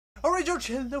Alright, George,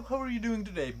 hello, how are you doing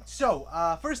today? So,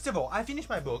 first of all, I finished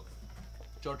my book,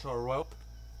 George Orwell.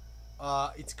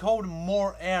 It's called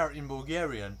More Air in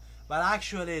Bulgarian, but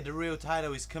actually the real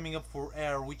title is Coming Up for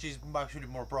Air, which is actually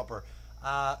more proper.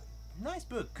 Nice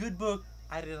book, good book.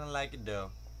 I didn't like it though.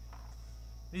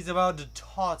 It's about the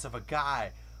thoughts of a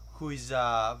guy who is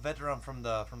a veteran from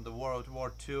the World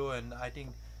War II, and I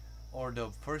think, or the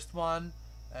first one,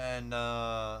 and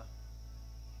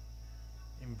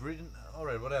in Britain.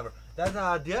 Alright, whatever. That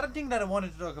the other thing that I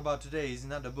wanted to talk about today is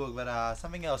not the book, but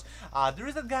something else. There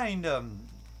is that guy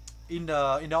in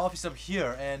the office up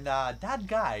here, and that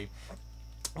guy,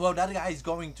 well, that guy is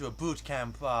going to a boot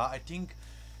camp. I think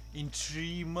in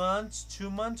 3 months,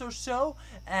 2 months or so,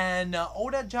 and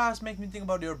all that just makes me think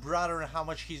about your brother and how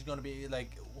much he's gonna be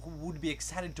like. Who would be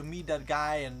excited to meet that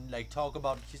guy and like talk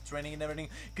about his training and everything,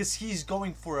 because he's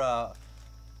going for a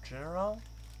general.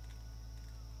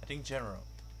 I think general.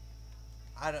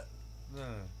 I don't.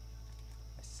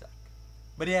 I suck.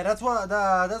 But yeah, that's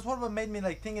what made me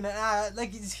like thinking that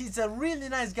like he's a really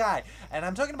nice guy, and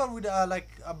I'm talking about with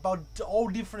like about all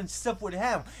different stuff with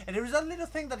him. And there is a little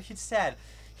thing that he said.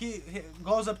 He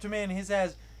goes up to me and he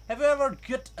says, "Have you ever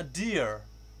got a deer?"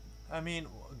 I mean,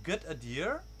 got a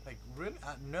deer? Like really?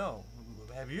 No.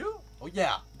 Have you? Oh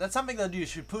yeah, that's something that you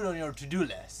should put on your to-do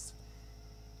list.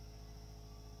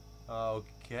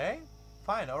 Okay.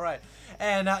 Fine, alright.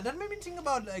 And that made me think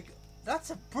about like that's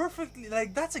a perfectly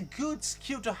like that's a good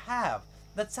skill to have.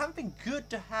 That's something good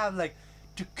to have, like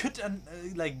to cut an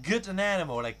like gut an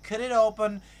animal, like cut it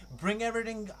open, bring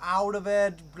everything out of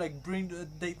it, like bring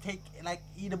they take like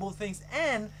eatable things,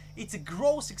 and it's a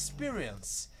gross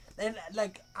experience. And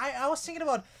like I was thinking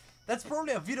about, that's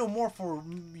probably a video more for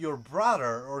your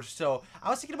brother or so. I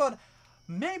was thinking about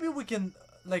maybe we can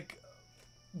like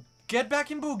get back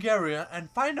in Bulgaria and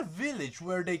find a village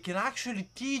where they can actually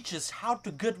teach us how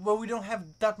to gut. Well, we don't have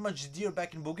that much deer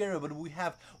back in Bulgaria, but we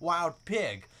have wild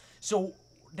pig. So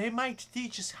they might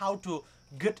teach us how to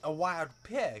gut a wild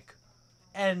pig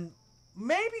and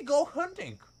maybe go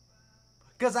hunting.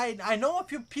 Because I know a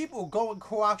few people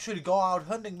who actually go out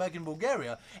hunting back in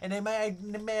Bulgaria, and they may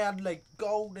like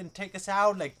go and take us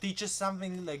out, like teach us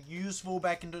something like useful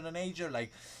back into the nature,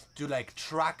 like to like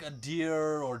track a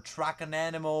deer or track an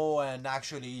animal and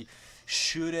actually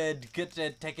shoot it, get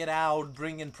it, take it out,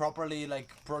 bring it properly,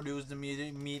 like produce the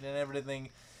meat and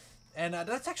everything. And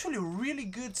that's actually a really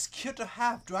good skill to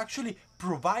have, to actually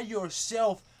provide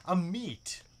yourself a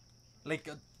meat, like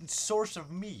a source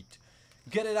of meat.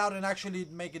 Get it out and actually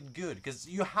make it good, because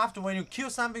you have to, when you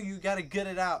kill something, you gotta get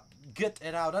it out.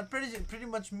 That pretty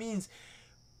much means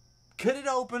cut it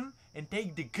open and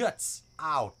take the guts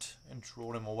out and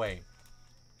throw them away,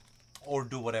 or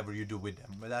do whatever you do with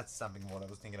them. But that's something what I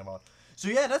was thinking about. So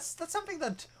yeah, that's something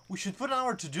that we should put on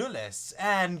our to-do list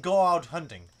and go out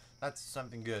hunting. That's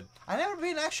something good. I've never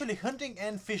been actually hunting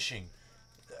and fishing.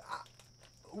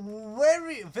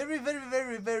 Very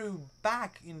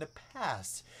back in the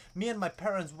past, me and my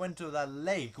parents went to that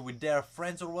lake with their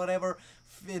friends or whatever,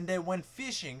 and they went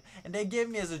fishing, and they gave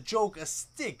me as a joke a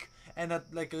stick and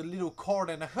like a little cord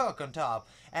and a hook on top,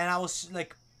 and I was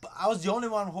the only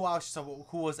one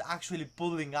who was actually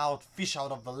pulling out fish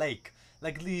out of the lake,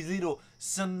 like these little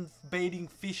sunbathing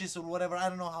fishes or whatever. I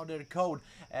don't know how they're called,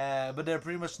 but they're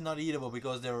pretty much not eatable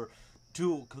because they're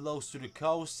too close to the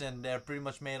coast, and they're pretty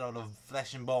much made out of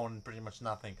flesh and bone, pretty much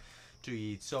nothing to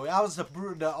eat. So I was the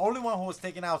only one who was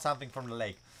taking out something from the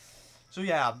lake. So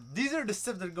yeah, these are the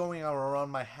stuff that are going on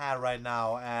around my head right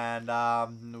now, and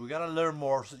we gotta learn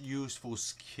more useful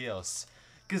skills,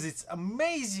 because it's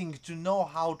amazing to know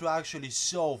how to actually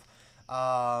solve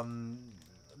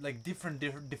like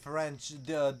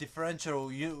differential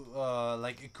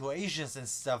like equations and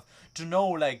stuff, to know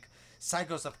like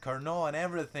cycles of Carnot and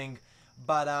everything.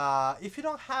 But if you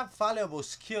don't have valuable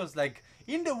skills, like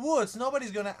in the woods,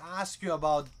 nobody's gonna ask you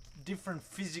about different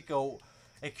physical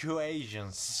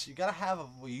equations. You gotta have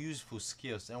useful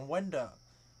skills. And when the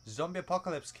zombie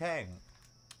apocalypse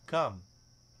come,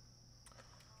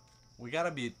 we gotta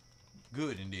be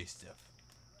good in this stuff.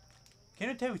 Can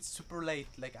you tell it's super late?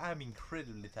 Like, I'm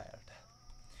incredibly tired.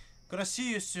 Gonna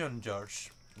see you soon, George.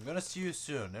 I'm gonna see you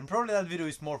soon. And probably that video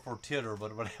is more for theater,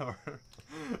 but whatever.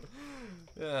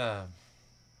 Yeah.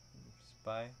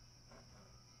 Bye.